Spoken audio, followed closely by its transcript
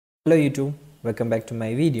Hello YouTube, welcome back to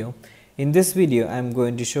my video. In this video I am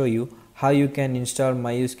going to show you how you can install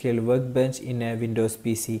MySQL Workbench in a Windows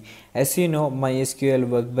PC. As you know, MySQL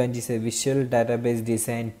Workbench is a visual database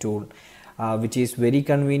design tool which is very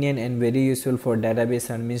convenient and very useful for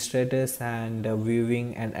database administrators and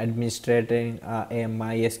viewing and administrating a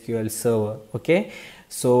MySQL server. Okay,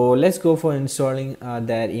 so let's go for installing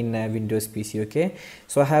that in a Windows PC. Okay,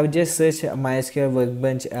 so I have just searched MySQL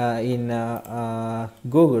Workbench in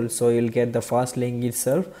Google, so you'll get the first link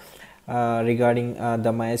itself regarding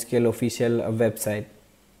the MySQL official website.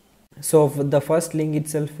 So the first link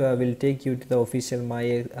itself will take you to the official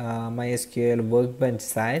MySQL Workbench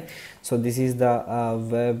site. So this is the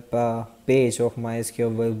web page of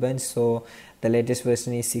MySQL Workbench. So the latest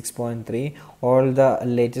version is 6.3. all the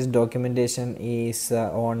latest documentation is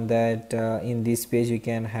on that. In this page you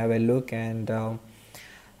can have a look and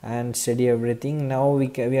study everything. Now we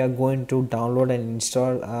are going to download and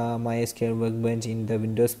install MySQL Workbench in the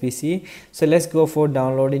Windows PC. So let's go for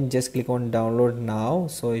downloading. Just click on download now,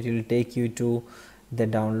 so it will take you to the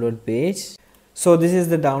download page. So this is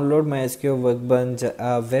the download MySQL Workbench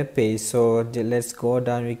web page. So let's go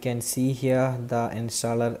down. We can see here the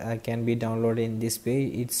installer can be downloaded in this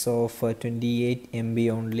page. It's of 28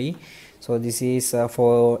 MB only. So this is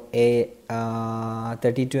for a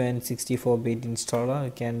 32 and 64 bit installer.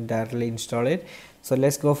 You can directly install it. So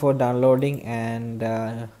let's go for downloading and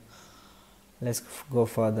let's go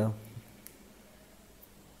further.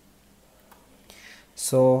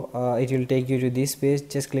 So it will take you to this page.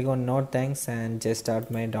 Just click on no thanks and just start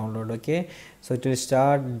my download. Okay, so it will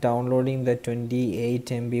start downloading the 28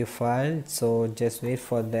 MB file, so just wait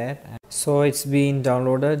for that. So it's been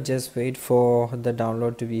downloaded, just wait for the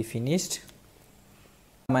download to be finished.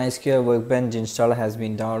 MySQL Workbench installer has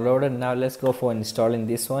been downloaded. Now let's go for installing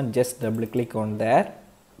this one. Just double click on that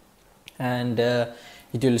and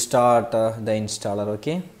it will start the installer.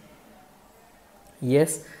 Okay,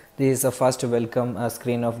 yes, this is the first welcome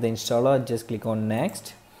screen of the installer. Just click on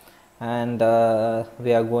next and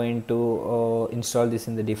we are going to install this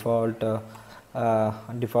in the default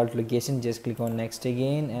location. Just click on next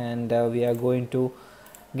again and we are going to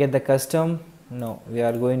get the custom. No, we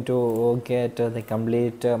are going to get the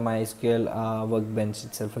complete MySQL Workbench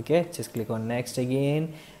itself. Okay, just click on next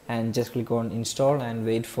again and just click on install and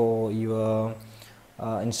wait for your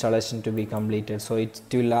installation to be completed. So it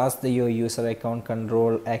will ask your user account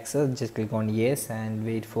control access. Just click on yes and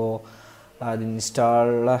wait for the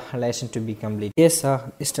installation to be complete. Yes,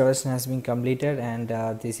 installation has been completed and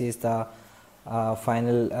this is the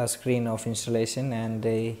final screen of installation, and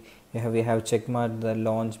we have checkmarked the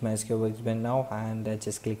launch MySQL Workbench now, and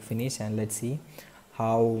just click finish and let's see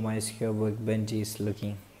how MySQL Workbench is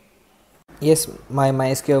looking. Yes, my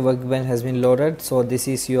MySQL Workbench has been loaded. So this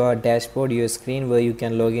is your dashboard, your screen where you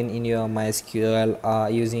can log in your MySQL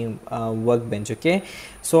using Workbench. Okay,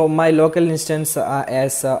 so my local instance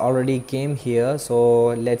has already came here.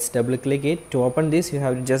 So let's double click it. To open this you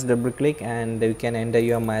have to just double click and you can enter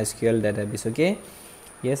your MySQL database. Okay,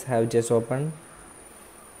 yes, I have just opened.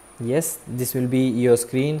 Yes, this will be your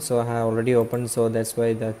screen. So I have already opened, so that's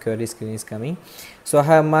why the query screen is coming. So I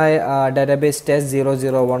have my database test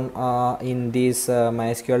 001 in this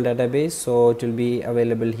MySQL database, so it will be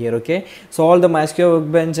available here. Okay, so all the MySQL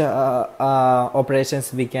Workbench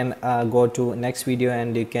operations we can go to next video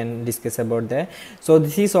and you can discuss about that. So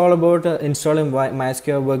this is all about installing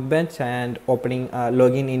MySQL Workbench and opening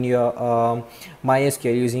login in your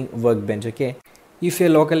MySQL using Workbench. Okay, if your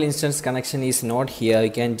local instance connection is not here,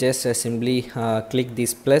 you can just simply click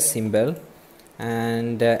this plus symbol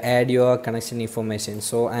and add your connection information.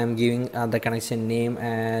 So I am giving the connection name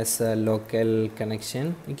as local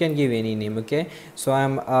connection. You can give any name. Okay, so I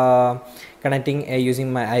am connecting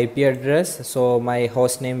using my IP address. So my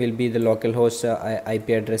host name will be the local host IP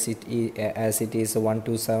address as it is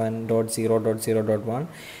 127.0.0.1.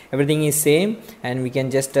 everything is same, and we can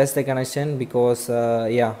just test the connection because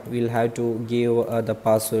yeah, we'll have to give the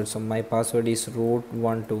password. So my password is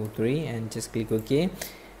root123 and just click OK.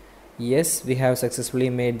 Yes, we have successfully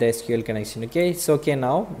made the SQL connection. Okay, it's okay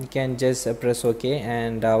now. You can just press OK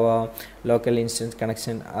and our local instance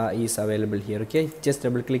connection is available here. Okay, just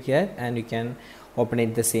double click here and you can open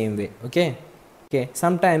it the same way. Okay,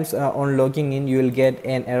 sometimes on logging in you will get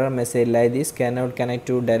an error message like this: cannot connect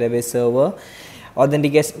to database server,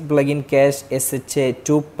 authentication plugin cache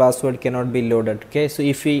SHA2 password cannot be loaded. Okay, so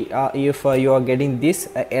if you are getting this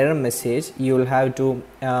error message, you will have to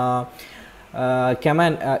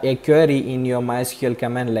command a query in your MySQL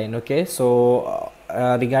command line. Okay, so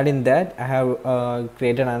regarding that I have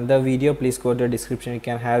created another video. Please go to the description, you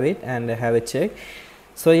can have it and have a check.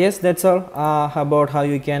 So yes, that's all about how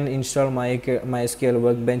you can install MySQL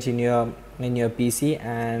Workbench in your PC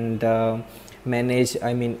and manage,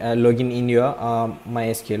 login in your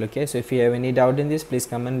MySQL. Okay, so if you have any doubt in this, please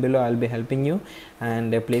comment below. I'll be helping you,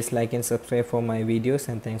 and please like and subscribe for my videos,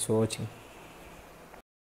 and thanks for watching.